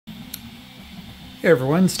Hey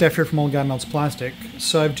everyone, Steph here from Old Guy Melts Plastic.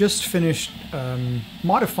 So I've just finished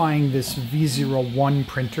modifying this V0.1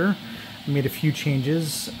 printer. I made a few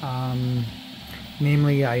changes.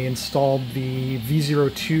 Namely, I installed the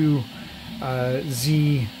V02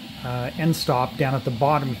 Z end stop down at the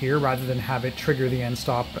bottom here rather than have it trigger the end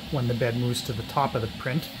stop when the bed moves to the top of the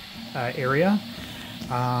print area.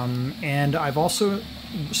 And I've also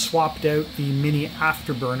swapped out the mini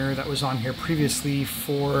afterburner that was on here previously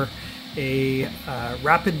for a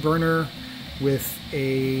rapid burner with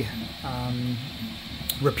a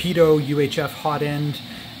Rapido UHF hot end.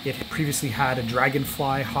 It previously had a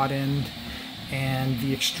Dragonfly hot end, and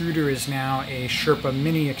the extruder is now a Sherpa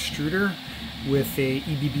Mini extruder with a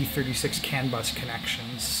EBB36 CAN bus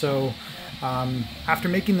connection. So after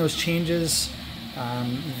making those changes,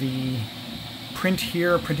 the print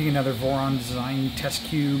here, printing another Voron design test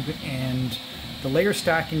cube, and the layer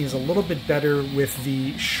stacking is a little bit better with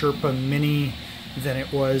the Sherpa Mini than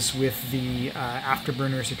it was with the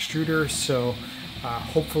Afterburner's extruder, so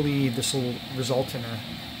hopefully this will result in a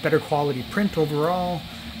better quality print overall.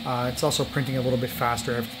 It's also printing a little bit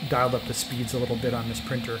faster. I've dialed up the speeds a little bit on this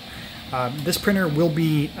printer. This printer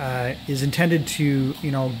is intended to,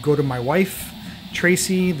 go to my wife,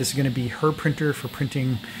 Tracy. This is going to be her printer for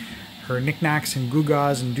printing her knickknacks and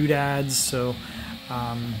gewgaws and doodads, so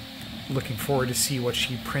looking forward to see what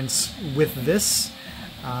she prints with this.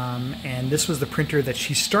 And this was the printer that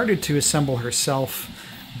she started to assemble herself,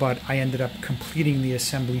 but I ended up completing the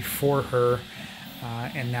assembly for her,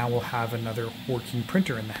 and now we'll have another working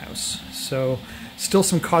printer in the house. So still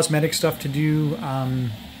some cosmetic stuff to do.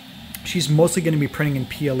 She's mostly going to be printing in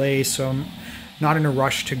PLA, so I'm not in a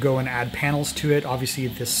rush to go and add panels to it. Obviously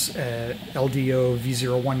this LDO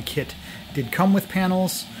V0.1 kit did come with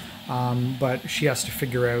panels, but she has to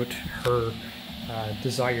figure out her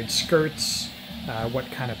desired skirts, what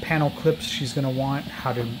kind of panel clips she's going to want,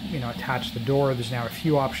 how to attach the door. There's now a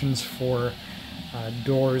few options for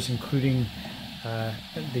doors, including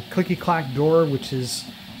the clicky clack door, which is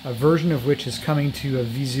a version of which is coming to a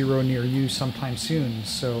V0 near you sometime soon.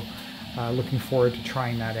 So looking forward to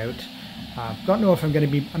trying that out. Don't know if I'm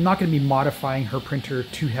not going to be modifying her printer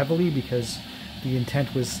too heavily, because the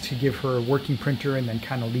intent was to give her a working printer and then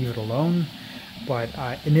kind of leave it alone. But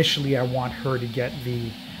initially I want her to get the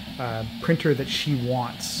printer that she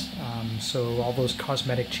wants. So all those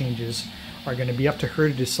cosmetic changes are going to be up to her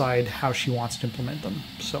to decide how she wants to implement them.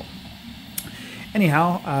 So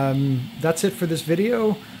anyhow, that's it for this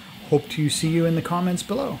video. Hope to see you in the comments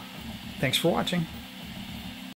below. Thanks for watching.